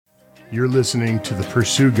You're listening to the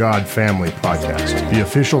Pursue God Family Podcast, the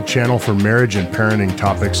official channel for marriage and parenting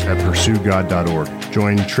topics at pursuegod.org.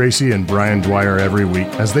 Join Tracy and Brian Dwyer every week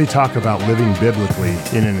as they talk about living biblically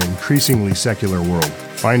in an increasingly secular world.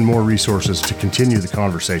 Find more resources to continue the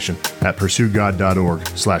conversation at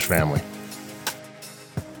pursuegod.org/family.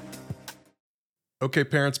 Okay,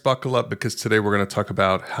 parents, buckle up because today we're going to talk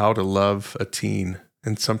about how to love a teen.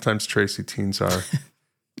 And sometimes, Tracy, teens are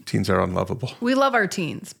unlovable. We love our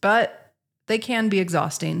teens, but they can be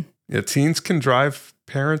exhausting. Yeah, teens can drive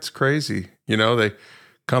parents crazy. You know, they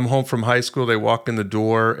come home from high school, they walk in the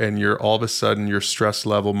door, and you're all of a sudden your stress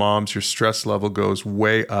level, your stress level goes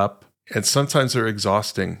way up. And sometimes they're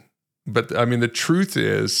exhausting. But I mean, the truth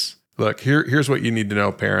is, look, here's what you need to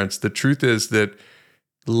know, parents. The truth is that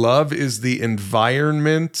love is the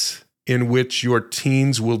environment in which your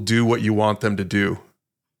teens will do what you want them to do.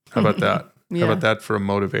 How about that? Yeah. How about that for a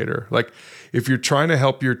motivator? Like, if you're trying to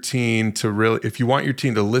help your teen to really, if you want your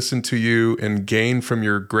teen to listen to you and gain from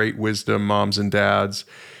your great wisdom, moms and dads,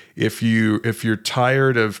 if you're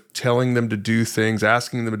tired of telling them to do things,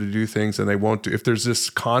 asking them to do things, and they won't do, if there's this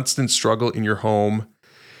constant struggle in your home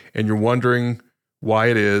and you're wondering why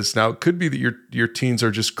it is, now it could be that your teens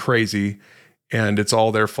are just crazy and it's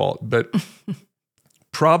all their fault, but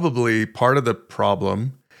probably part of the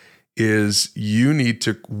problem is you need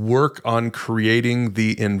to work on creating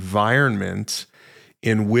the environment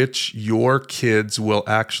in which your kids will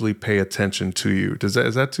actually pay attention to you. Is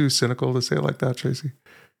that too cynical to say it like that, Tracy?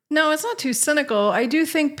 No, it's not too cynical. I do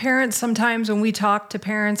think parents sometimes, when we talk to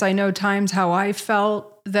parents, I know times how I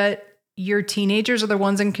felt that your teenagers are the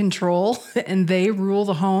ones in control and they rule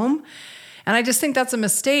the home. And I just think that's a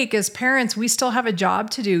mistake. As parents, we still have a job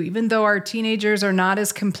to do, even though our teenagers are not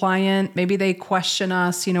as compliant. Maybe they question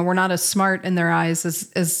us. You know, we're not as smart in their eyes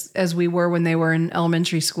as we were when they were in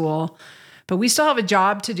elementary school. But we still have a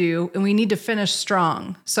job to do, and we need to finish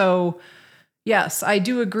strong. So, yes, I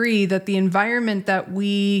do agree that the environment that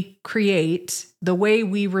we create, the way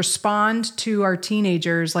we respond to our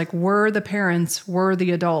teenagers, like we're the parents, we're the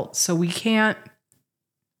adults. So we can't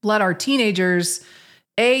let our teenagers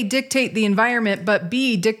A, dictate the environment, but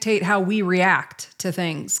B, dictate how we react to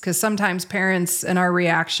things. Because sometimes parents and our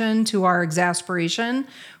reaction to our exasperation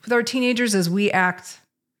with our teenagers is we act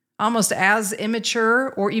almost as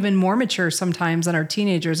immature or even more mature sometimes than our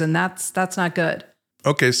teenagers. And that's not good.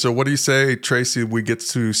 Okay, so what do you say, Tracy? We get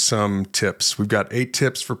to some tips. We've got 8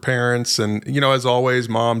 tips for parents. And, you know, as always,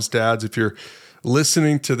 moms, dads, if you're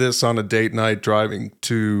listening to this on a date night, driving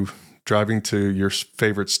to your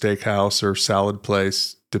favorite steakhouse or salad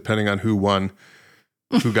place, depending on who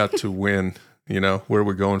got to win, you know, where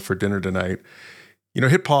we're going for dinner tonight, you know,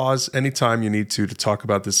 hit pause anytime you need to talk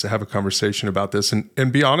about this, to have a conversation about this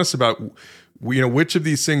and be honest about, you know, which of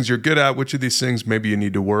these things you're good at, which of these things maybe you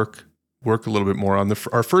need to work a little bit more on.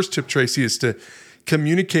 Our first tip, Tracy, is to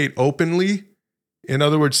communicate openly. In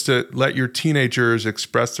other words, to let your teenagers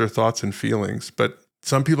express their thoughts and feelings. But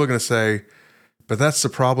some people are going to say, but that's the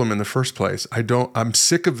problem in the first place. I'm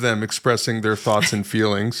sick of them expressing their thoughts and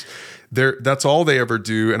feelings. That's all they ever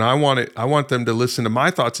do. And I want them to listen to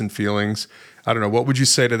my thoughts and feelings. I don't know. What would you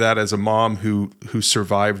say to that as a mom who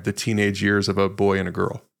survived the teenage years of a boy and a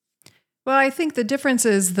girl? Well, I think the difference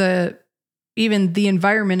is even the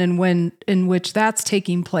environment in which that's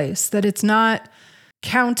taking place, that it's not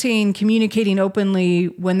communicating openly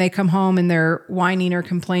when they come home and they're whining or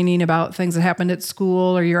complaining about things that happened at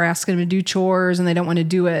school, or you're asking them to do chores and they don't want to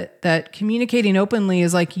do it. That communicating openly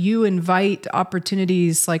is like you invite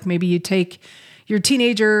opportunities, like maybe you take your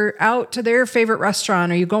teenager out to their favorite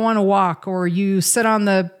restaurant, or you go on a walk, or you sit on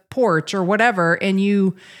the porch or whatever, and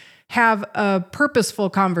you have a purposeful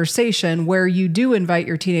conversation where you do invite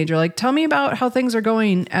your teenager, like, tell me about how things are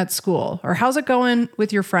going at school, or how's it going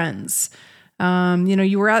with your friends? You know,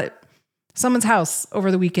 you were at someone's house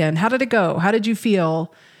over the weekend. How did it go? How did you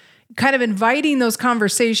feel? Kind of inviting those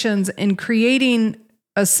conversations and creating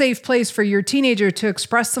a safe place for your teenager to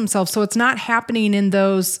express themselves. So it's not happening in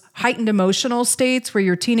those heightened emotional states where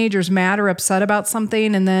your teenager's mad or upset about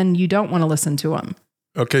something and then you don't want to listen to them.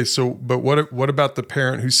 Okay, so but what about the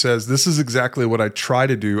parent who says, this is exactly what I try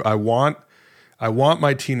to do. I want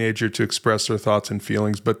my teenager to express their thoughts and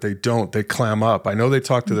feelings, but they don't. They clam up. I know they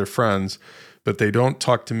talk to their friends, but they don't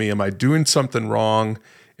talk to me. Am I doing something wrong?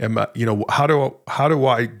 How do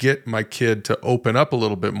I get my kid to open up a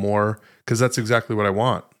little bit more? Because that's exactly what I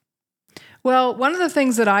want. Well, one of the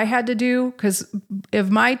things that I had to do, because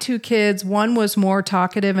of my 2 kids, one was more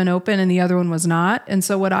talkative and open and the other one was not. And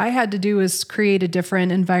so what I had to do is create a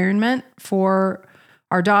different environment for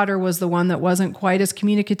Our daughter was the one that wasn't quite as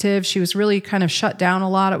communicative. She was really kind of shut down a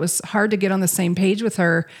lot. It was hard to get on the same page with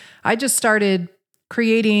her. I just started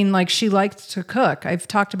creating, like, she liked to cook. I've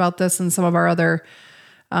talked about this in some of our other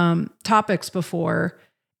topics before.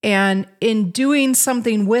 And in doing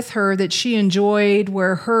something with her that she enjoyed,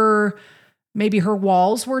 where maybe her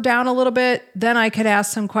walls were down a little bit, then I could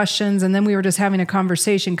ask some questions, and then we were just having a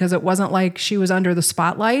conversation, because it wasn't like she was under the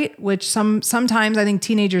spotlight, which sometimes I think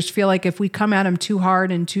teenagers feel like if we come at them too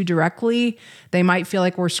hard and too directly, they might feel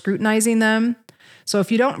like we're scrutinizing them. So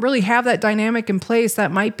if you don't really have that dynamic in place,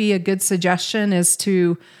 that might be a good suggestion, is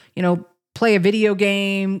to, play a video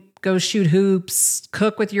game, go shoot hoops,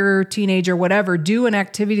 cook with your teenager, whatever, do an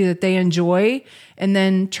activity that they enjoy, and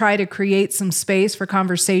then try to create some space for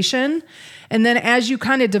conversation. And then as you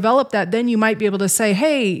kind of develop that, then you might be able to say,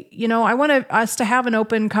 hey, I want us to have an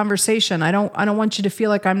open conversation. I don't want you to feel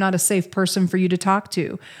like I'm not a safe person for you to talk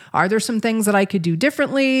to. Are there some things that I could do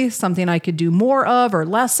differently, something I could do more of or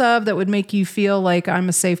less of, that would make you feel like I'm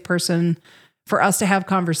a safe person for us to have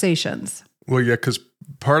conversations? Well, yeah, because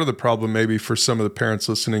part of the problem maybe for some of the parents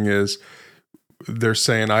listening is they're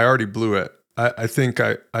saying, I already blew it. I'm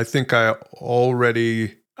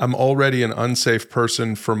already an unsafe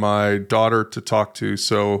person for my daughter to talk to.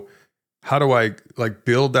 So how do I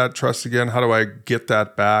build that trust again? How do I get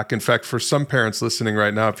that back? In fact, for some parents listening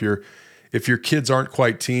right now, if your kids aren't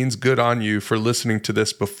quite teens, good on you for listening to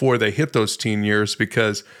this before they hit those teen years,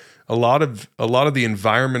 because a lot of the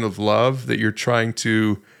environment of love that you're trying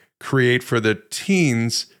to create for the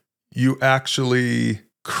teens, you actually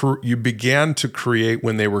you began to create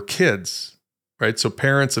when they were kids, right? So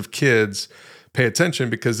parents of kids, pay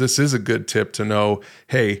attention, because this is a good tip to know,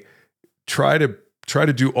 hey, try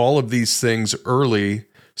to do all of these things early,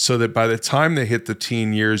 so that by the time they hit the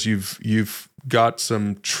teen years, you've got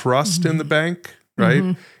some trust in the bank,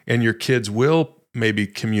 right? And your kids will maybe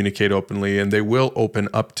communicate openly, and they will open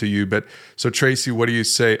up to you. But so Tracy, what do you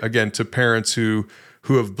say again to parents who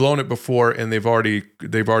have blown it before, and they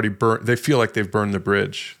feel like they've burned the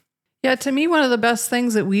bridge? Yeah, to me, one of the best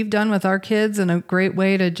things that we've done with our kids, and a great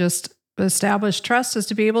way to just establish trust, is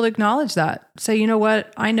to be able to acknowledge that. Say, you know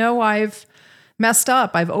what? I know I've messed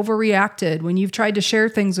up. I've overreacted. When you've tried to share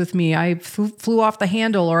things with me, I flew off the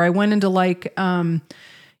handle, or I went into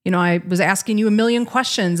I was asking you a million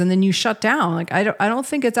questions and then you shut down. Like, I don't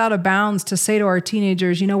think it's out of bounds to say to our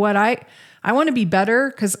teenagers, you know what? I want to be better,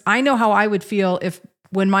 because I know how I would feel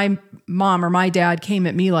when my mom or my dad came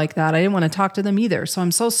at me like that. I didn't want to talk to them either. So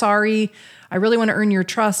I'm so sorry. I really want to earn your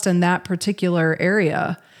trust in that particular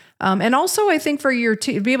area. And also, I think for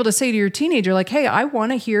to be able to say to your teenager, like, hey, I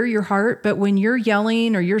want to hear your heart, but when you're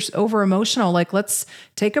yelling or you're over emotional, like, let's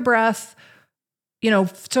take a breath,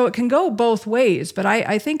 so it can go both ways. But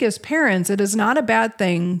I think as parents, it is not a bad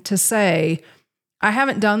thing to say, I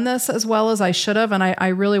haven't done this as well as I should have, and I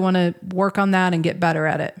really want to work on that and get better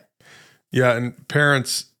at it. Yeah. And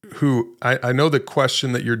parents who, I know the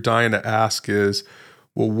question that you're dying to ask is,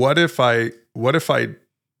 well, what if I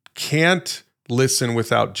can't listen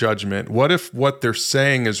without judgment? What if what they're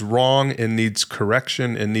saying is wrong and needs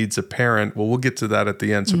correction and needs a parent? Well, we'll get to that at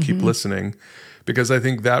the end. So keep listening, because I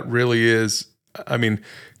think that really is,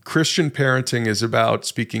 Christian parenting is about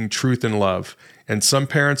speaking truth in love. And some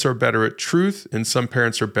parents are better at truth and some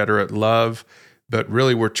parents are better at love. But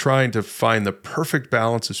really, we're trying to find the perfect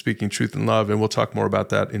balance of speaking truth and love. And we'll talk more about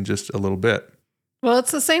that in just a little bit. Well,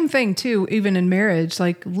 it's the same thing too, even in marriage.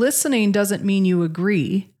 Like, listening doesn't mean you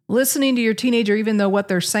agree. Listening to your teenager, even though what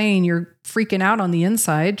they're saying, you're freaking out on the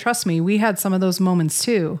inside. Trust me, we had some of those moments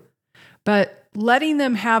too. But letting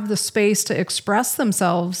them have the space to express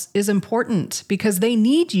themselves is important, because they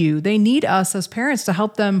need you. They need us as parents to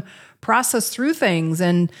help them process through things.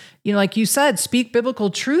 And, like you said, speak biblical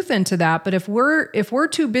truth into that. But if we're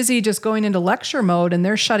too busy just going into lecture mode and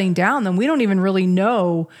they're shutting down, then we don't even really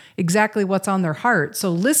know exactly what's on their heart. So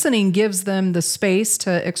listening gives them the space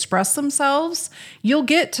to express themselves. You'll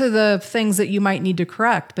get to the things that you might need to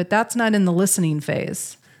correct, but that's not in the listening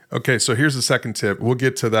phase. Okay, so here's the second tip. We'll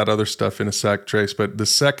get to that other stuff in a sec, Trace, but the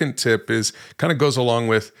second tip is kind of goes along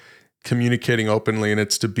with communicating openly, and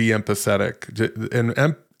it's to be empathetic.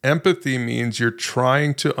 And empathy means you're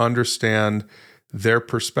trying to understand their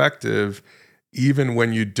perspective, even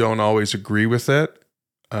when you don't always agree with it.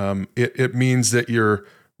 It means that you're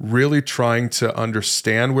really trying to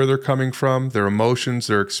understand where they're coming from, their emotions,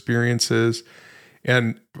 their experiences.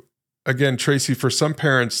 And again, Tracy, for some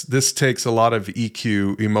parents, this takes a lot of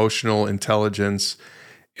EQ, emotional intelligence,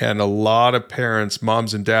 and a lot of parents,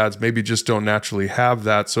 moms and dads, maybe just don't naturally have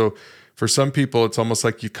that. So for some people, it's almost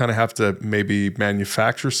like you kind of have to maybe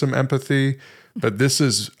manufacture some empathy. But this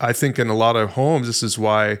is, I think in a lot of homes, this is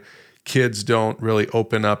why kids don't really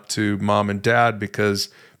open up to mom and dad, because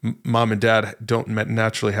mom and dad don't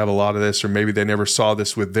naturally have a lot of this, or maybe they never saw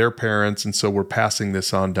this with their parents. And so we're passing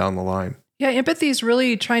this on down the line. Yeah, empathy is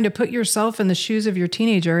really trying to put yourself in the shoes of your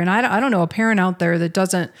teenager. And I don't know a parent out there that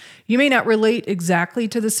doesn't, you may not relate exactly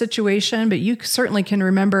to the situation, but you certainly can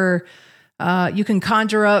remember, you can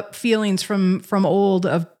conjure up feelings from old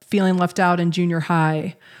of feeling left out in junior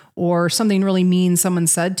high, or something really mean someone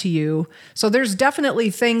said to you. So there's definitely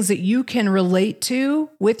things that you can relate to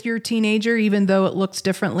with your teenager, even though it looks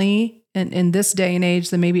differently in this day and age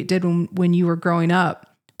than maybe it did when you were growing up.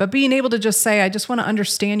 But being able to just say, I just want to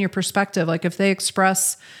understand your perspective. Like if they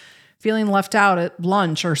express feeling left out at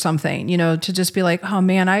lunch or something, to just be like, oh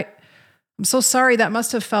man, I'm so sorry. That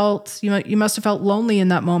must have felt, you must have felt lonely in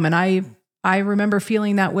that moment. I remember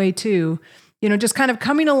feeling that way too. Just kind of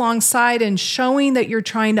coming alongside and showing that you're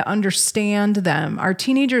trying to understand them. Our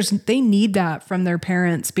teenagers, they need that from their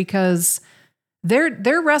parents, because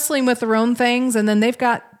they're wrestling with their own things, and then they've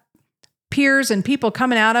got peers and people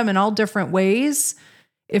coming at them in all different ways.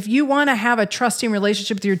 If you want to have a trusting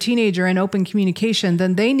relationship with your teenager and open communication,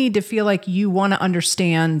 then they need to feel like you want to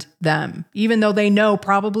understand them, even though they know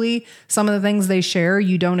probably some of the things they share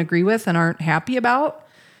you don't agree with and aren't happy about.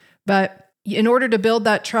 But in order to build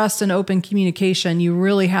that trust and open communication, you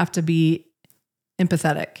really have to be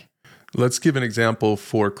empathetic. Let's give an example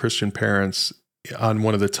for Christian parents on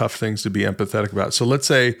one of the tough things to be empathetic about. So let's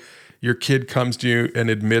say your kid comes to you and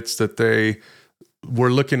admits that they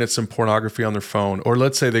were looking at some pornography on their phone, or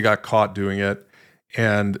let's say they got caught doing it,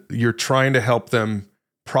 and you're trying to help them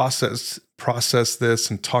process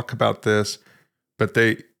this and talk about this, but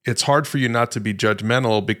it's hard for you not to be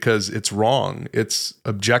judgmental because it's wrong. It's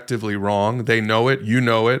objectively wrong. They know it. You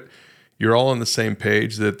know it. You're all on the same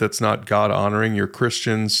page that's not God honoring. You're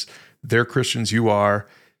Christians. They're Christians. You are.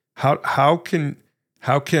 How can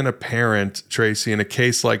a parent, Tracy, in a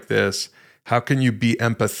case like this, how can you be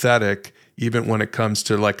empathetic even when it comes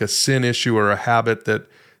to like a sin issue or a habit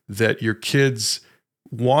that your kids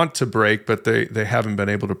want to break, but they haven't been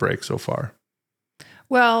able to break so far?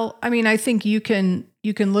 Well, I mean, I think you can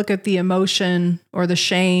look at the emotion or the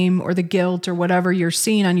shame or the guilt or whatever you're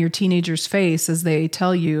seeing on your teenager's face as they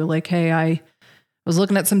tell you, like, hey, I was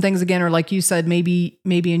looking at some things again, or like you said, maybe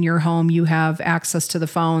in your home you have access to the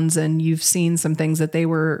phones and you've seen some things that they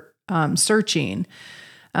were searching.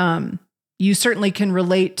 You certainly can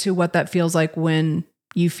relate to what that feels like when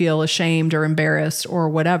you feel ashamed or embarrassed or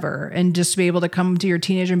whatever, and just to be able to come to your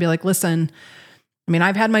teenager and be like, listen, I mean,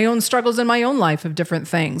 I've had my own struggles in my own life of different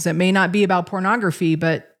things. It may not be about pornography,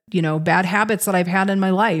 but bad habits that I've had in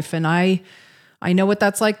my life. And I know what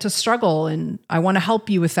that's like to struggle, and I want to help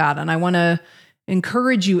you with that. And I want to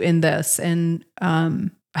encourage you in this, and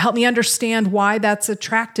help me understand why that's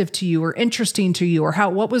attractive to you or interesting to you, or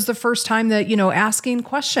what was the first time that, asking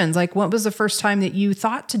questions, like what was the first time that you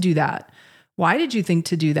thought to do that? Why did you think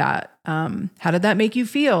to do that? How did that make you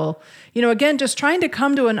feel? Again, just trying to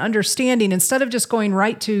come to an understanding instead of just going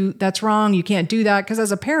right to that's wrong, you can't do that. Because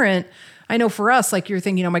as a parent, I know for us, like you're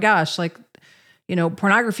thinking, oh my gosh, like,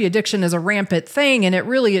 pornography addiction is a rampant thing, and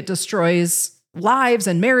it destroys lives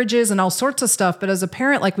and marriages and all sorts of stuff. But as a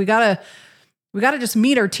parent, like we gotta just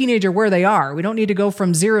meet our teenager where they are. We don't need to go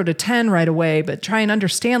from 0 to 10 right away, but try and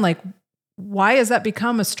understand, like, why has that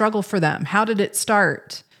become a struggle for them? How did it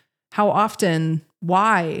start? How often?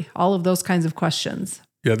 Why? All of those kinds of questions.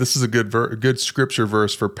 Yeah, this is a good scripture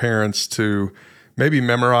verse for parents to maybe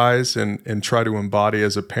memorize and try to embody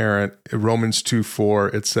as a parent. In Romans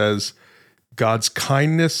 2:4, it says, God's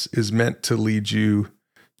kindness is meant to lead you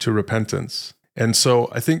to repentance. And so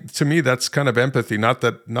I think to me, that's kind of empathy. Not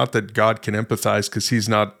that God can empathize, because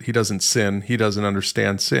he doesn't sin. He doesn't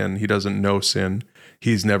understand sin. He doesn't know sin.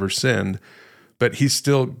 He's never sinned. But he's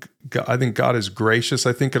still, I think God is gracious.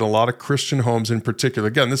 I think in a lot of Christian homes in particular,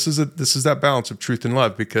 again, this is that balance of truth and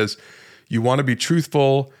love, because you want to be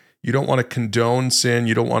truthful. You don't want to condone sin.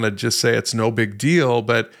 You don't want to just say it's no big deal.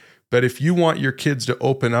 But if you want your kids to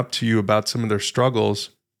open up to you about some of their struggles,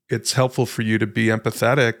 it's helpful for you to be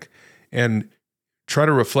empathetic and try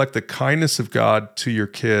to reflect the kindness of God to your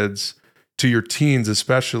kids, to your teens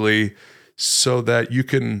especially, so that you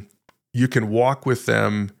can walk with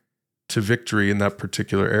them to victory in that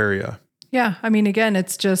particular area. Yeah. I mean, again,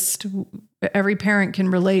 it's just every parent can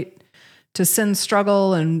relate to sin,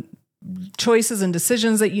 struggle, and choices and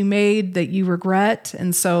decisions that you made that you regret.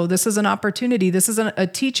 And so this is an opportunity. This is a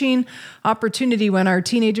teaching opportunity when our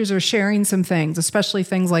teenagers are sharing some things, especially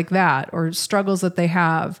things like that, or struggles that they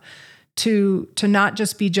have, to not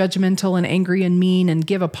just be judgmental and angry and mean and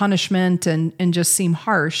give a punishment and just seem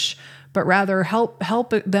harsh, but rather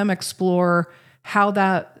help them explore how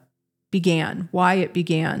that began, why it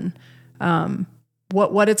began,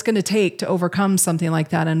 what it's going to take to overcome something like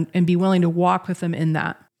that, and be willing to walk with them in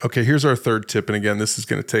that. Okay, here's our third tip. And again, this is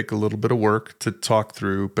going to take a little bit of work to talk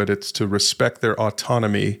through, but it's to respect their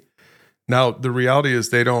autonomy. Now, the reality is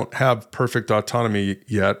they don't have perfect autonomy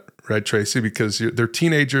yet, right, Tracy? Because they're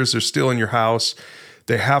teenagers, they're still in your house.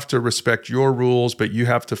 They have to respect your rules, but you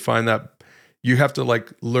have to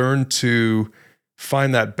learn to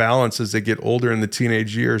find that balance as they get older in the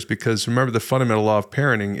teenage years. Because remember, the fundamental law of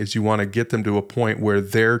parenting is you want to get them to a point where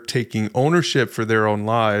they're taking ownership for their own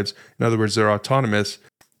lives. In other words, they're autonomous.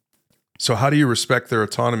 So how do you respect their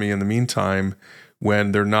autonomy in the meantime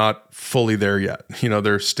when they're not fully there yet?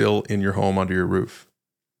 They're still in your home under your roof.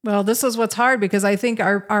 Well, this is what's hard, because I think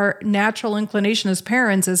our natural inclination as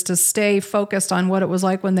parents is to stay focused on what it was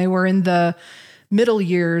like when they were in the middle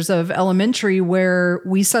years of elementary, where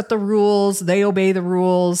we set the rules, they obey the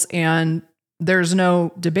rules, and there's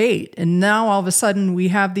no debate. And now all of a sudden we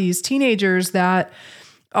have these teenagers that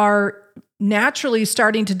are naturally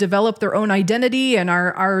starting to develop their own identity and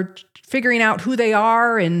are figuring out who they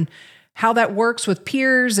are and how that works with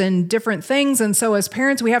peers and different things. And so as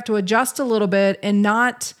parents, we have to adjust a little bit and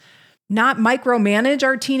not micromanage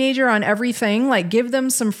our teenager on everything, like give them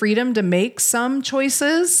some freedom to make some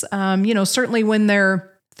choices. Certainly when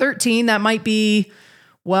they're 13, that might be,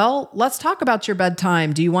 well, let's talk about your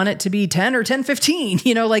bedtime. Do you want it to be 10 or 10:15?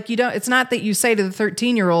 It's not that you say to the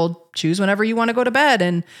 13-year-old, choose whenever you want to go to bed.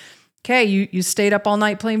 And okay, you stayed up all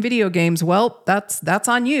night playing video games. Well, that's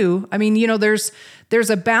on you. I mean, there's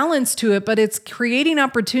a balance to it, but it's creating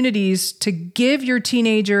opportunities to give your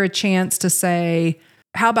teenager a chance to say,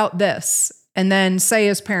 how about this? And then say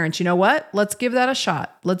as parents, you know what? Let's give that a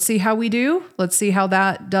shot. Let's see how we do. Let's see how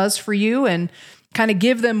that does for you, and kind of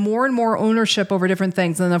give them more and more ownership over different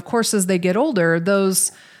things. And of course, as they get older,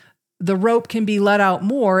 the rope can be let out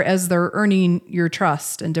more as they're earning your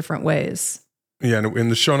trust in different ways. Yeah, and in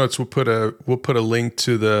the show notes, we'll put a link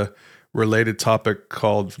to the related topic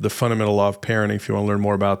called The Fundamental Law of Parenting if you want to learn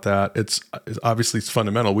more about that. It's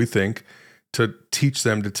fundamental, we think, to teach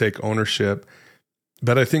them to take ownership.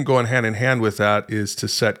 But I think going hand in hand with that is to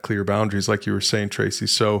set clear boundaries, like you were saying, Tracy.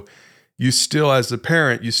 So you still, as a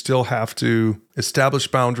parent, you still have to establish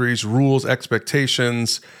boundaries, rules,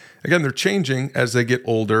 expectations. Again, they're changing as they get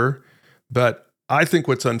older, but I think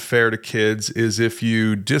what's unfair to kids is if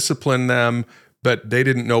you discipline them, but they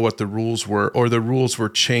didn't know what the rules were, or the rules were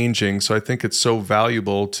changing. So I think it's so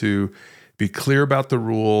valuable to be clear about the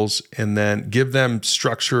rules and then give them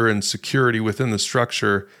structure and security within the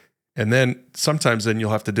structure. And then sometimes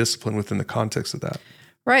you'll have to discipline within the context of that.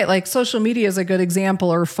 Right. Like social media is a good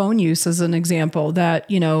example, or phone use is an example that,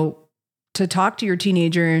 to talk to your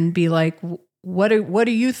teenager and be like, what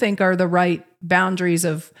do you think are the right boundaries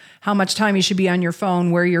of how much time you should be on your phone,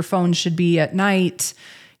 where your phone should be at night?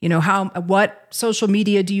 What social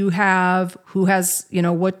media do you have? Who has,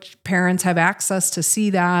 what parents have access to see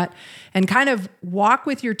that? And kind of walk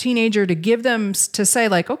with your teenager to give them to say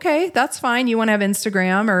like, okay, that's fine. You want to have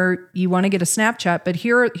Instagram or you want to get a Snapchat, but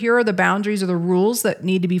here are the boundaries or the rules that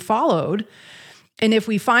need to be followed. And if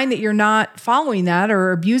we find that you're not following that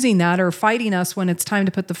or abusing that or fighting us when it's time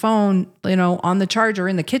to put the phone, on the charger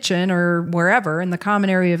in the kitchen or wherever in the common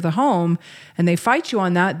area of the home, and they fight you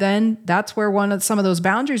on that, then that's where some of those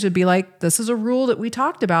boundaries would be like, this is a rule that we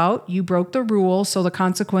talked about. You broke the rule. So the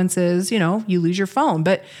consequence is, you lose your phone.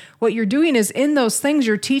 But what you're doing is in those things,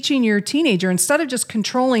 you're teaching your teenager, instead of just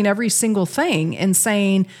controlling every single thing and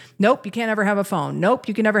saying, nope, you can't ever have a phone. Nope,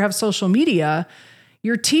 you can never have social media.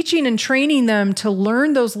 You're teaching and training them to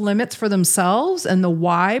learn those limits for themselves and the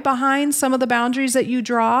why behind some of the boundaries that you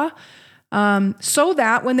draw, so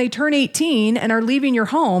that when they turn 18 and are leaving your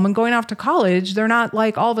home and going off to college, they're not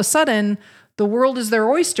like all of a sudden the world is their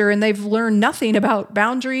oyster and they've learned nothing about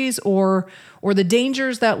boundaries or the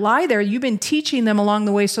dangers that lie there. You've been teaching them along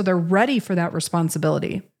the way so they're ready for that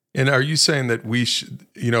responsibility. And are you saying that we should,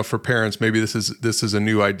 for parents, maybe this is a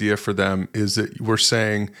new idea for them, is that we're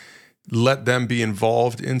saying, let them be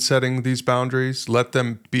involved in setting these boundaries. Let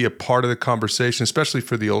them be a part of the conversation, especially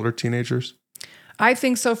for the older teenagers. I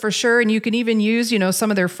think so for sure. And you can even use, some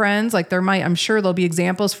of their friends, like I'm sure there'll be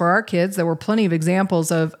examples for our kids. There were plenty of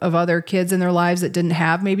examples of other kids in their lives that didn't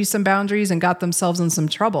have maybe some boundaries and got themselves in some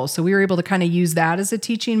trouble. So we were able to kind of use that as a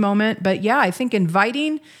teaching moment. But yeah, I think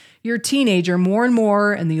inviting your teenager more and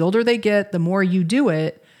more, and the older they get, the more you do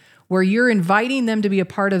it, where you're inviting them to be a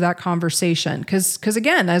part of that conversation. Because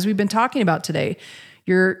again, as we've been talking about today,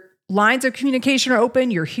 you're lines of communication are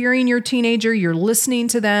open. You're hearing your teenager, you're listening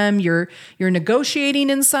to them, you're negotiating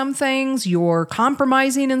in some things, you're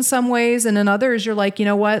compromising in some ways. And in others, you're like, you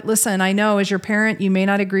know what, listen, I know as your parent, you may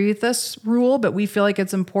not agree with this rule, but we feel like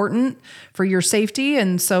it's important for your safety.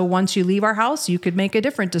 And so once you leave our house, you could make a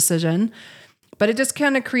different decision. But it just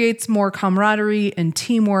kind of creates more camaraderie and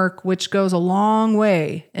teamwork, which goes a long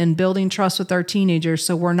way in building trust with our teenagers.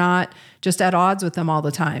 So we're not just at odds with them all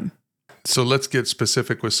the time. So let's get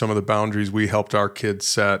specific with some of the boundaries we helped our kids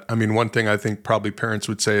set. I mean, one thing I think probably parents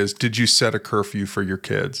would say is, did you set a curfew for your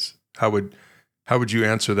kids? How would you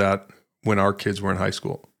answer that when our kids were in high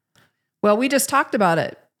school? Well, we just talked about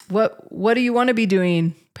it. What do you want to be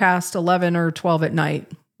doing past 11 or 12 at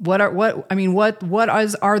night? What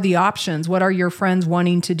are the options? What are your friends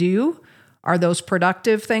wanting to do? Are those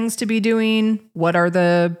productive things to be doing? What are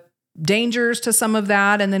the dangers to some of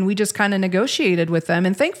that? And then we just kind of negotiated with them.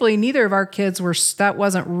 And thankfully, neither of our kids that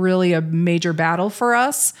wasn't really a major battle for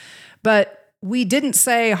us. But we didn't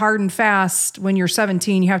say hard and fast, when you're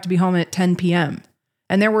 17, you have to be home at 10 p.m.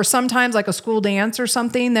 And there were sometimes like a school dance or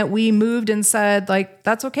something that we moved and said, like,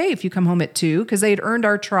 that's okay if you come home at 2, because they'd earned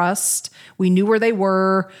our trust. We knew where they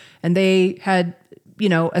were, and they had,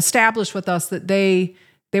 established with us that they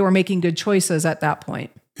were making good choices at that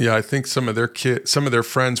point. Yeah, I think some of their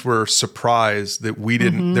friends were surprised that we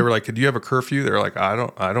didn't. Mm-hmm. They were like, "Do you have a curfew?" They were like, "I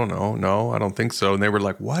don't know. No, I don't think so." And they were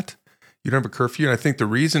like, "What? You don't have a curfew?" And I think the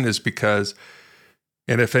reason is because,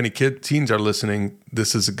 and if any teens are listening,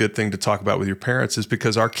 this is a good thing to talk about with your parents, is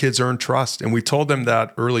because our kids earn trust. And we told them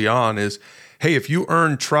that early on is, hey, if you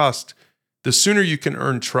earn trust, the sooner you can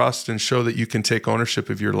earn trust and show that you can take ownership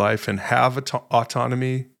of your life and have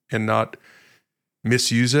autonomy and not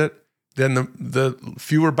misuse it, then the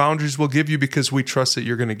fewer boundaries we'll give you, because we trust that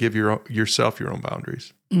you're going to give yourself your own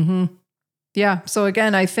boundaries. Mm-hmm. Yeah. So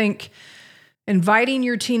again, I think inviting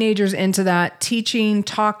your teenagers into that, teaching,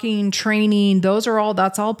 talking, training,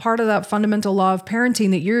 that's all part of that fundamental law of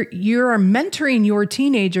parenting, that you're mentoring your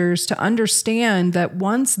teenagers to understand that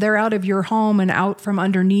once they're out of your home and out from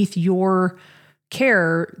underneath your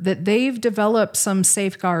care, that they've developed some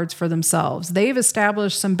safeguards for themselves. They've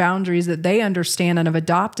established some boundaries that they understand and have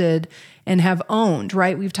adopted and have owned,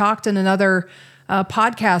 right? We've talked in another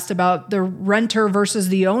podcast about the renter versus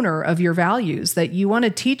the owner of your values, that you want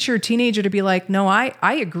to teach your teenager to be like, no, I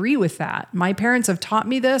agree with that. My parents have taught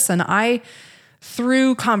me this, and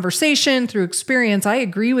through conversation, through experience, I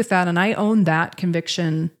agree with that, and I own that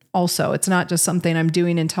conviction also. It's not just something I'm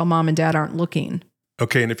doing until mom and dad aren't looking.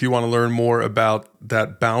 Okay, and if you want to learn more about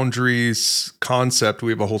that boundaries concept,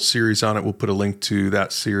 we have a whole series on it. We'll put a link to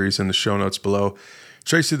that series in the show notes below.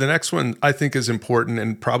 Tracy, the next one I think is important,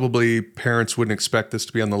 and probably parents wouldn't expect this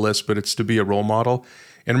to be on the list, but it's to be a role model.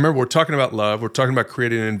 And remember, we're talking about love. We're talking about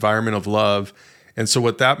creating an environment of love. And so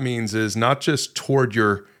what that means is not just toward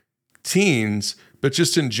your teens, but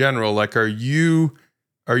just in general. Like, are you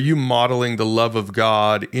modeling the love of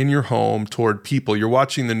God in your home toward people? You're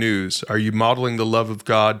watching the news. Are you modeling the love of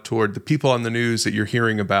God toward the people on the news that you're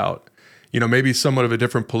hearing about? Maybe somewhat of a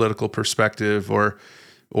different political perspective, or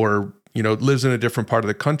lives in a different part of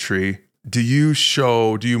the country. Do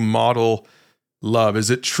you model love? Is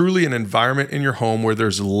it truly an environment in your home where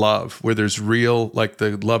there's love, where there's real, like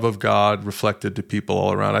the love of God reflected to people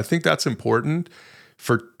all around? I think that's important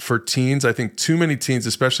for teens. I think too many teens,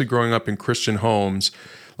 especially growing up in Christian homes,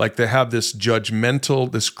 like they have this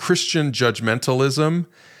Christian judgmentalism.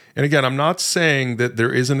 And again, I'm not saying that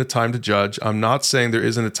there isn't a time to judge. I'm not saying there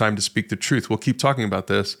isn't a time to speak the truth. We'll keep talking about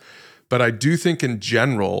this. But I do think in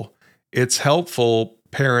general, it's helpful,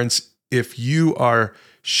 parents, if you are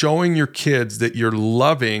showing your kids that you're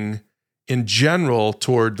loving in general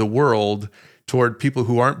toward the world, toward people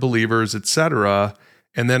who aren't believers, etc.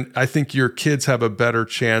 And then I think your kids have a better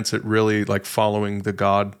chance at really like following the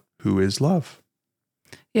God who is love.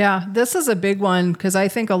 Yeah, this is a big one, because I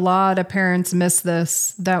think a lot of parents miss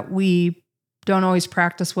this, that we don't always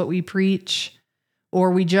practice what we preach,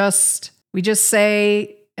 or we just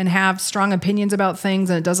say and have strong opinions about things,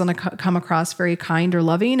 and it doesn't come across very kind or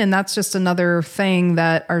loving. And that's just another thing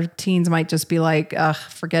that our teens might just be like, ugh,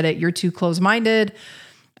 forget it. You're too close-minded.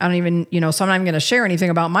 I don't even, so I'm not even going to share anything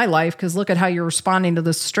about my life, because look at how you're responding to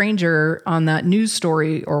this stranger on that news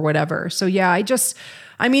story or whatever. So yeah,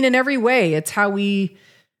 in every way, it's how we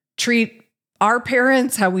treat our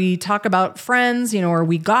parents, how we talk about friends, are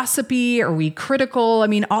we gossipy? Are we critical?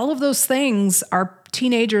 All of those things our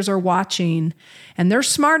teenagers are watching, and they're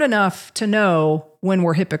smart enough to know when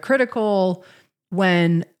we're hypocritical,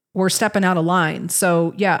 when we're stepping out of line.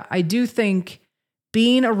 So yeah, I do think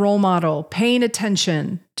being a role model, paying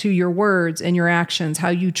attention to your words and your actions, how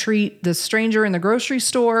you treat the stranger in the grocery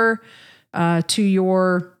store, to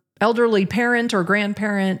your elderly parent or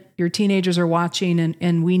grandparent. Your teenagers are watching,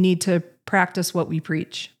 and we need to practice what we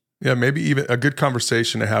preach. Yeah, maybe even a good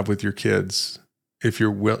conversation to have with your kids, if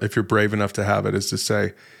you're brave enough to have it, is to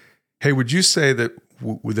say, "Hey, would you say that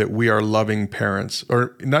that we are loving parents,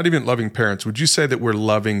 or not even loving parents? Would you say that we're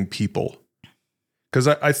loving people?" Because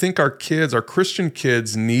I think our Christian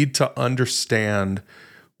kids, need to understand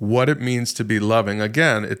what it means to be loving.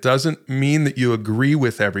 Again, it doesn't mean that you agree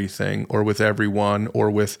with everything or with everyone or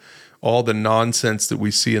with all the nonsense that we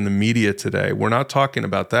see in the media today. We're not talking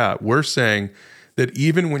about that. We're saying that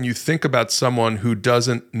even when you think about someone who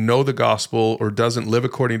doesn't know the gospel or doesn't live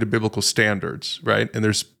according to biblical standards, right? And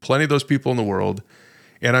there's plenty of those people in the world.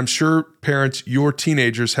 And I'm sure, parents, your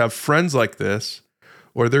teenagers have friends like this,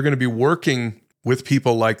 or they're going to be working with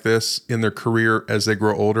people like this in their career as they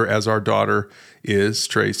grow older, as our daughter is,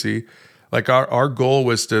 Tracy. Like our goal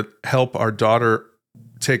was to help our daughter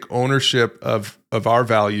take ownership of our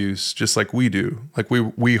values just like we do. Like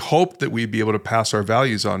we hoped that we'd be able to pass our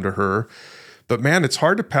values on to her. But man, it's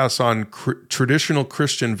hard to pass on traditional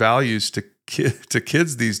Christian values to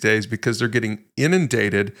kids these days, because they're getting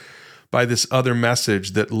inundated by this other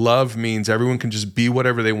message that love means everyone can just be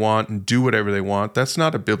whatever they want and do whatever they want. That's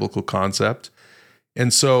not a biblical concept.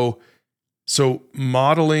 And so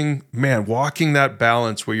modeling, man, walking that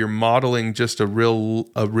balance where you're modeling just a real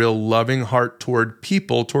loving heart toward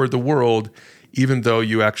people, toward the world, even though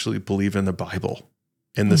you actually believe in the Bible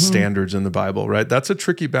and the standards in the Bible, right? That's a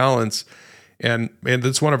tricky balance. And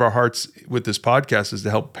that's one of our hearts with this podcast, is to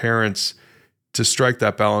help parents to strike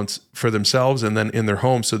that balance for themselves and then in their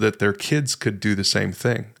home, so that their kids could do the same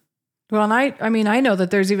thing. Well, and I know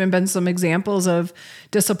that there's even been some examples of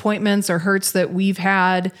disappointments or hurts that we've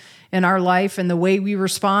had in our life, and the way we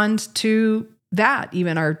respond to that,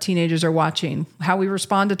 even our teenagers are watching, how we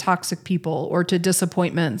respond to toxic people or to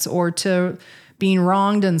disappointments or to being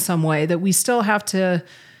wronged in some way, that we still have to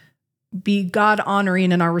be God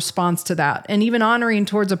honoring in our response to that, and even honoring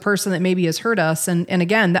towards a person that maybe has hurt us. And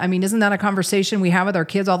again, I mean, isn't that a conversation we have with our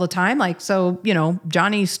kids all the time? Like, so,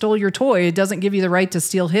 Johnny stole your toy. It doesn't give you the right to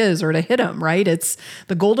steal his or to hit him, right? It's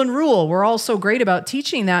the golden rule. We're all so great about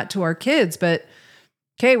teaching that to our kids, but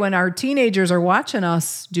okay, when our teenagers are watching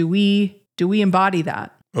us, do we embody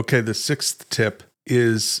that? Okay. The sixth tip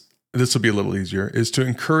is, this will be a little easier, is to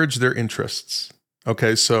encourage their interests.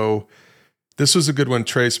 Okay. So this was a good one,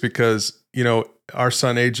 Trace, because, our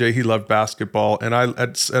son, AJ, he loved basketball. And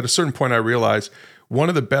at a certain point, I realized one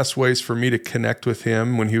of the best ways for me to connect with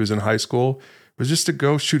him when he was in high school was just to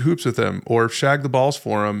go shoot hoops with him or shag the balls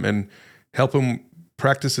for him and help him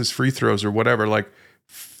practice his free throws or whatever. Like,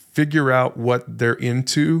 figure out what they're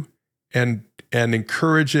into and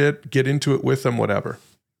encourage it, get into it with them, whatever.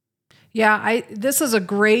 Yeah, this is a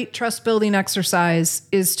great trust building exercise,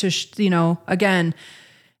 is to, again,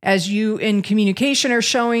 as you in communication are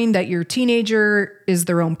showing that your teenager is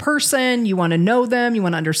their own person, you want to know them, you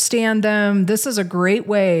want to understand them. This is a great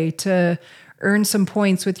way to earn some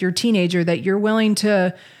points with your teenager, that you're willing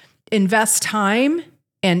to invest time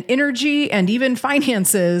and energy and even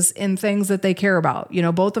finances in things that they care about.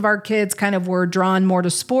 Both of our kids kind of were drawn more to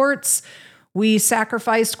sports. We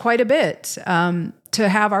sacrificed quite a bit to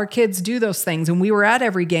have our kids do those things. And we were at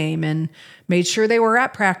every game and made sure they were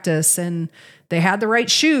at practice and they had the right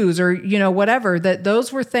shoes or, whatever, that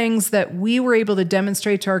those were things that we were able to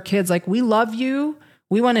demonstrate to our kids. Like, we love you.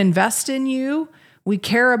 We want to invest in you. We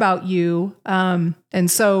care about you. And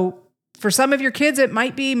so for some of your kids, it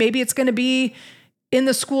might be, maybe it's going to be in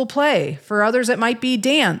the school play. For others, it might be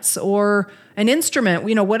dance or an instrument,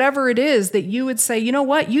 whatever it is that you would say, you know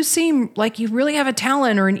what, you seem like you really have a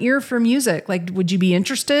talent or an ear for music. Like, would you be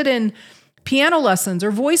interested in piano lessons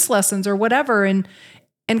or voice lessons or whatever? And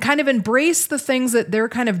kind of embrace the things that they're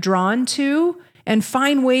kind of drawn to and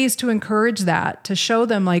find ways to encourage that, to show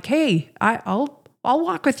them like, hey, I'll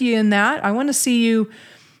walk with you in that. I want to see you,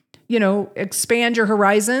 expand your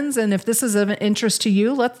horizons. And if this is of interest to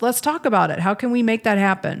you, let's talk about it. How can we make that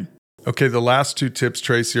happen? Okay, the last two tips,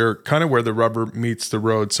 Tracy, are kind of where the rubber meets the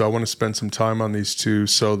road. So I want to spend some time on these two,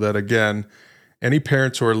 so that, again, any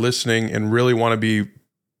parents who are listening and really want to be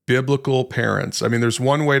biblical parents. I mean, there's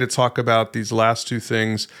one way to talk about these last two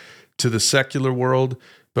things to the secular world,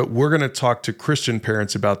 but we're going to talk to Christian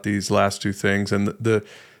parents about these last two things. And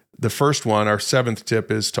the first one, our seventh tip,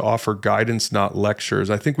 is to offer guidance, not lectures.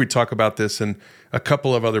 I think we talk about this in a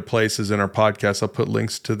couple of other places in our podcast. I'll put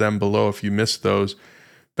links to them below if you missed those.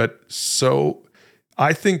 But so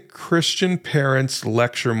I think Christian parents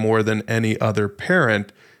lecture more than any other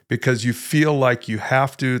parent, because you feel like you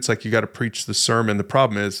have to. It's like you got to preach the sermon. The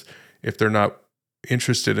problem is if they're not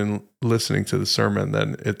interested in listening to the sermon,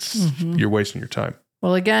 then you're wasting your time.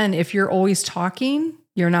 Well, again, if you're always talking,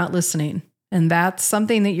 you're not listening. And that's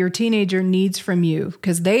something that your teenager needs from you,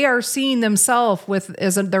 because they are seeing themselves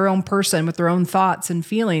as their own person with their own thoughts and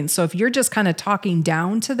feelings. So if you're just kind of talking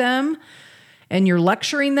down to them and you're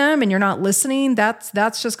lecturing them and you're not listening,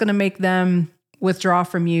 that's just going to make them withdraw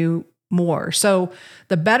from you more. So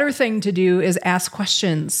the better thing to do is ask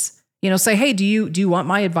questions. Say, hey, do you want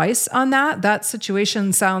my advice on that? That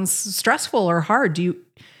situation sounds stressful or hard. Do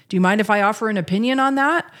you mind if I offer an opinion on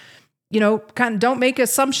that? Kind of don't make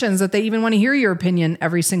assumptions that they even want to hear your opinion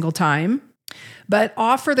every single time, but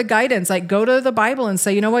offer the guidance. Like, go to the Bible and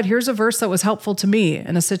say, you know what, here's a verse that was helpful to me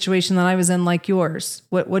in a situation that I was in like yours.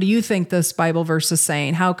 What do you think this Bible verse is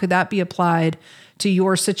saying? How could that be applied to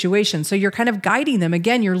your situation? So you're kind of guiding them.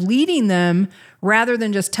 Again, you're leading them rather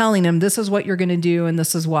than just telling them this is what you're going to do and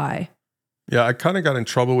this is why. Yeah, I kind of got in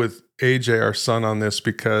trouble with AJ, our son, on this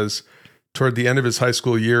because toward the end of his high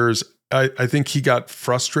school years, I think he got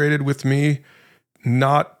frustrated with me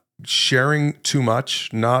not sharing too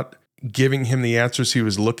much, not giving him the answers he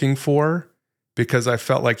was looking for, because I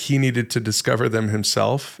felt like he needed to discover them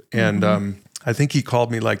himself. And I think he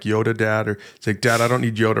called me like Yoda dad, or it's like, Dad, I don't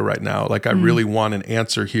need Yoda right now. Like, I really want an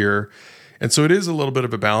answer here. And so it is a little bit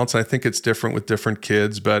of a balance. I think it's different with different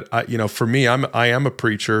kids, but for me, I am a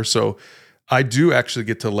preacher. So I do actually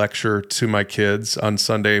get to lecture to my kids on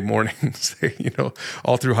Sunday mornings.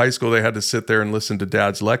 All through high school, they had to sit there and listen to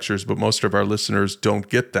Dad's lectures, but most of our listeners don't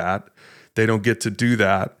get that. They don't get to do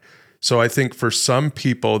that. So I think for some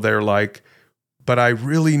people, they're like, but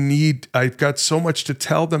I've got so much to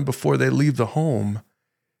tell them before they leave the home.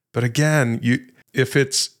 But again, if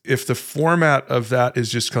the format of that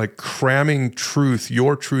is just like cramming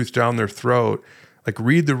your truth down their throat, like,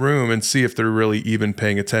 read the room and see if they're really even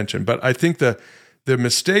paying attention. But I think the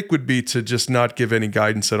mistake would be to just not give any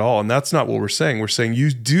guidance at all. And that's not what we're saying. We're saying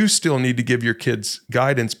you do still need to give your kids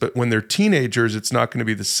guidance, but when they're teenagers, it's not going to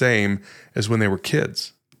be the same as when they were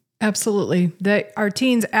kids. Absolutely. Our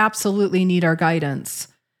teens absolutely need our guidance,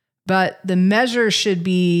 but the measure should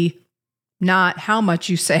be not how much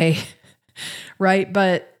you say, right?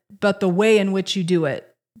 But the way in which you do it.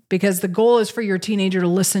 Because the goal is for your teenager to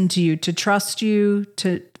listen to you, to trust you,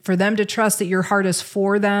 for them to trust that your heart is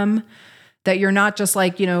for them, that you're not just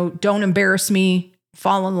like, don't embarrass me,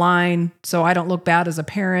 fall in line so I don't look bad as a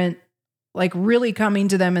parent. Like, really coming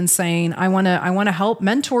to them and saying, I want to help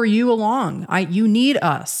mentor you along. You need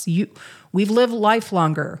us. We've lived life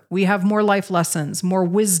longer. We have more life lessons, more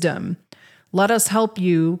wisdom. Let us help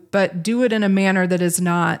you, but do it in a manner that is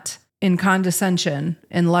not in condescension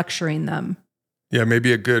and lecturing them. Yeah,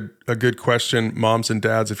 maybe a good question, moms and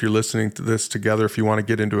dads, if you're listening to this together, if you want to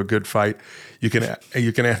get into a good fight, you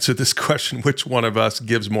can answer this question: which one of us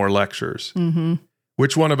gives more lectures? Mm-hmm.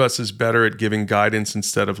 Which one of us is better at giving guidance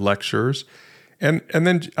instead of lectures? And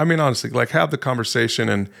then, I mean, honestly, like, have the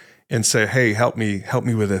conversation and say, hey, help me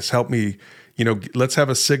with this, help me. Let's have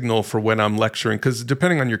a signal for when I'm lecturing, because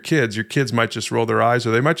depending on your kids might just roll their eyes,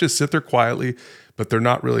 or they might just sit there quietly, but they're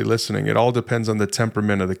not really listening. It all depends on the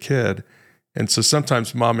temperament of the kid. And so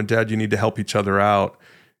sometimes mom and dad, you need to help each other out.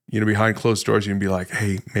 Behind closed doors, you can be like,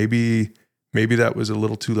 hey, maybe that was a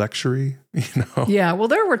little too lectury, Yeah. Well,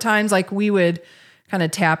 there were times like we would kind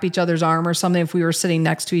of tap each other's arm or something if we were sitting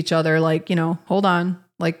next to each other, like, hold on,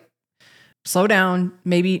 like, slow down.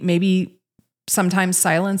 Maybe sometimes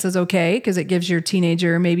silence is okay because it gives your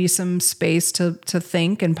teenager maybe some space to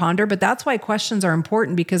think and ponder. But that's why questions are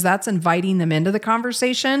important, because that's inviting them into the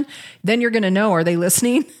conversation. Then you're going to know, are they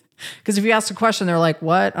listening? Because if you ask a question, they're like,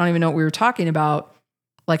 what? I don't even know what we were talking about.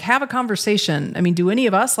 Like, have a conversation. I mean, do any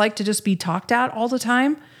of us like to just be talked at all the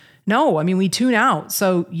time? No. I mean, we tune out.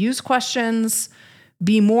 So use questions,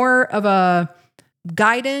 be more of a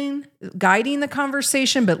guiding the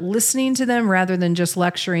conversation, but listening to them rather than just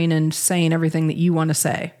lecturing and saying everything that you want to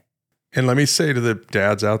say. And let me say to the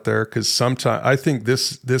dads out there, because sometimes I think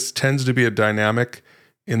this tends to be a dynamic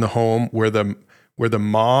in the home where the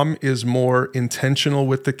mom is more intentional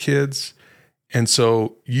with the kids. And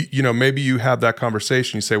so, maybe you have that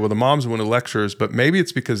conversation. You say, well, the mom's the one who lectures, but maybe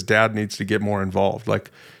it's because dad needs to get more involved. Like,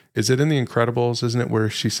 is it in The Incredibles? Isn't it where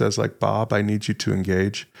she says, like, Bob, I need you to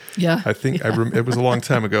engage? Yeah. I think it was a long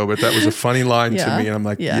time ago, but that was a funny line to me. And I'm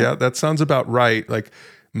like, yeah, that sounds about right. Like,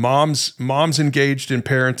 mom's engaged in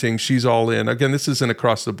parenting. She's all in. Again, this isn't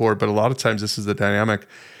across the board, but a lot of times this is the dynamic.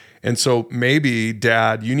 And so maybe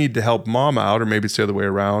dad, you need to help mom out, or maybe it's the other way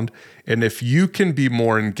around. And if you can be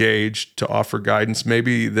more engaged to offer guidance,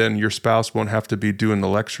 maybe then your spouse won't have to be doing the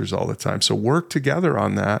lectures all the time. So work together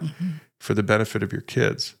on that for the benefit of your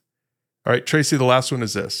kids. All right, Tracy, the last one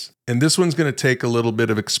is this. And this one's going to take a little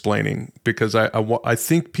bit of explaining because I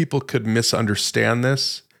think people could misunderstand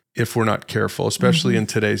this if we're not careful, especially in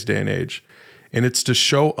today's day and age. And it's to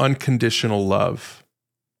show unconditional love.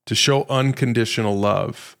 To show unconditional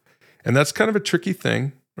love. And that's kind of a tricky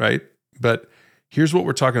thing, right? But here's what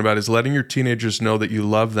we're talking about is letting your teenagers know that you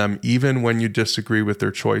love them even when you disagree with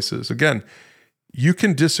their choices. Again, you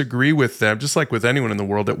can disagree with them, just like with anyone in the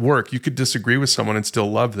world. At work, you could disagree with someone and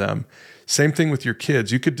still love them. Same thing with your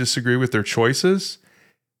kids. You could disagree with their choices,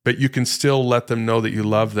 but you can still let them know that you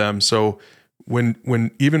love them. So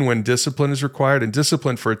even when discipline is required, and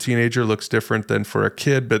discipline for a teenager looks different than for a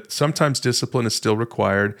kid, but sometimes discipline is still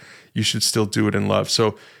required, you should still do it in love.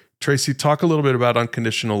 So Tracy, talk a little bit about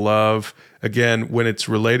unconditional love. Again, when it's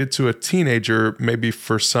related to a teenager, maybe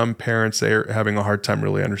for some parents, they're having a hard time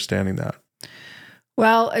really understanding that.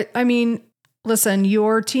 Well, I mean, listen,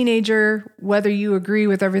 your teenager, whether you agree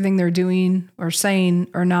with everything they're doing or saying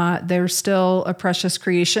or not, they're still a precious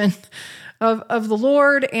creation of the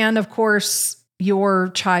Lord and, of course, your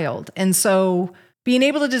child. And so being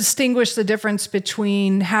able to distinguish the difference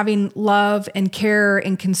between having love and care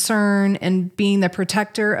and concern and being the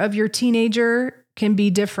protector of your teenager can be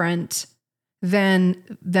different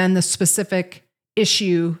than the specific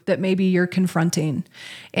issue that maybe you're confronting.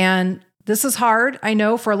 And this is hard, I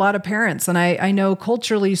know, for a lot of parents. And I know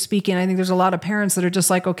culturally speaking, I think there's a lot of parents that are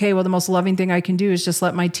just like, okay, well, the most loving thing I can do is just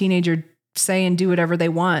let my teenager say and do whatever they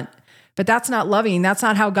want. But that's not loving. That's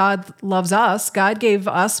not how God loves us. God gave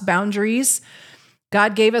us boundaries.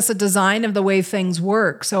 God gave us a design of the way things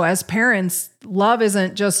work. So as parents, love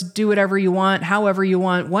isn't just do whatever you want, however you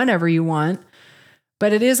want, whenever you want,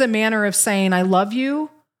 but it is a manner of saying, I love you.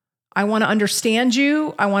 I want to understand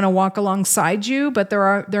you. I want to walk alongside you, but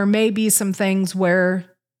there may be some things where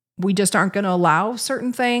we just aren't going to allow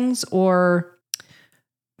certain things, or,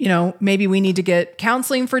 maybe we need to get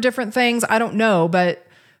counseling for different things. I don't know, but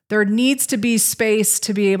there needs to be space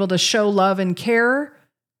to be able to show love and care,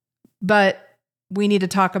 but we need to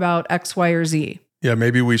talk about X, Y, or Z. Yeah,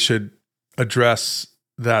 maybe we should address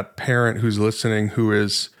that parent who's listening,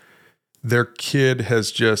 their kid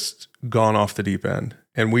has just gone off the deep end.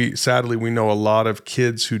 And sadly, we know a lot of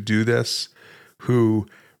kids who do this, who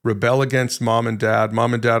rebel against mom and dad.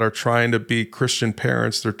 Mom and dad are trying to be Christian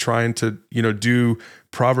parents. They're trying to, do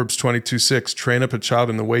Proverbs 22:6, train up a child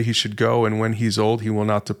in the way he should go, and when he's old, he will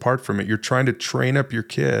not depart from it. You're trying to train up your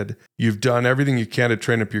kid. You've done everything you can to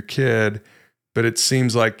train up your kid, but it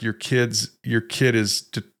seems like your kid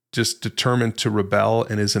is just determined to rebel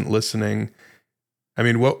and isn't listening. I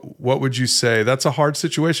mean, what would you say? That's a hard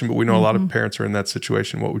situation, but we know a lot of parents are in that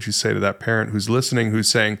situation. What would you say to that parent who's listening, who's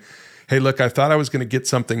saying, hey, look, I thought I was going to get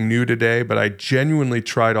something new today, but I genuinely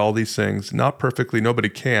tried all these things, not perfectly, nobody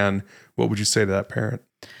can. What would you say to that parent?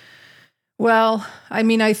 Well, I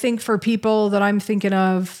mean, I think for people that I'm thinking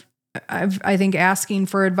of, I think asking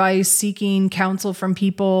for advice, seeking counsel from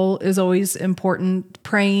people is always important.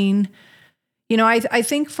 Praying. I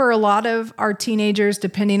think for a lot of our teenagers,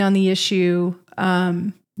 depending on the issue,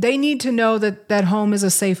 they need to know that home is a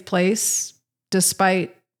safe place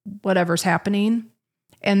despite whatever's happening,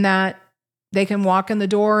 and that they can walk in the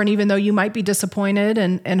door. And even though you might be disappointed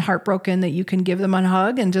and heartbroken, that you can give them a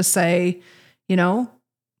hug and just say,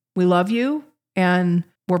 we love you and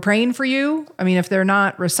we're praying for you. I mean, if they're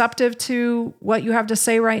not receptive to what you have to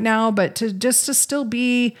say right now, but to still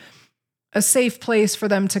be a safe place for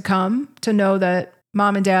them to come, to know that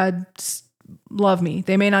mom and dad love me.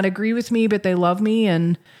 They may not agree with me, but they love me.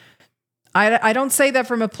 And I don't say that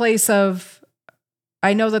from a place of,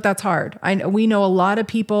 I know that that's hard. We know a lot of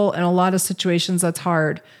people in a lot of situations that's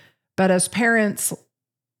hard. But as parents,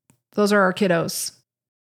 those are our kiddos.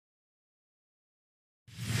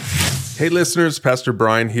 Hey listeners, Pastor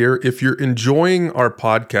Brian here. If you're enjoying our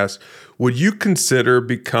podcast, would you consider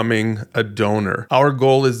becoming a donor? Our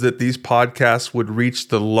goal is that these podcasts would reach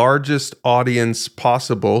the largest audience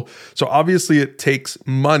possible. So obviously it takes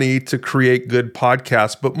money to create good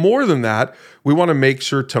podcasts, but more than that, we want to make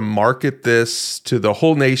sure to market this to the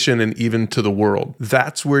whole nation and even to the world.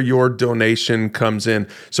 That's where your donation comes in.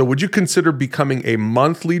 So would you consider becoming a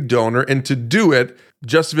monthly donor? And to do it,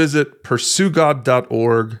 just visit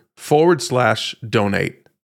pursuegod.org/donate.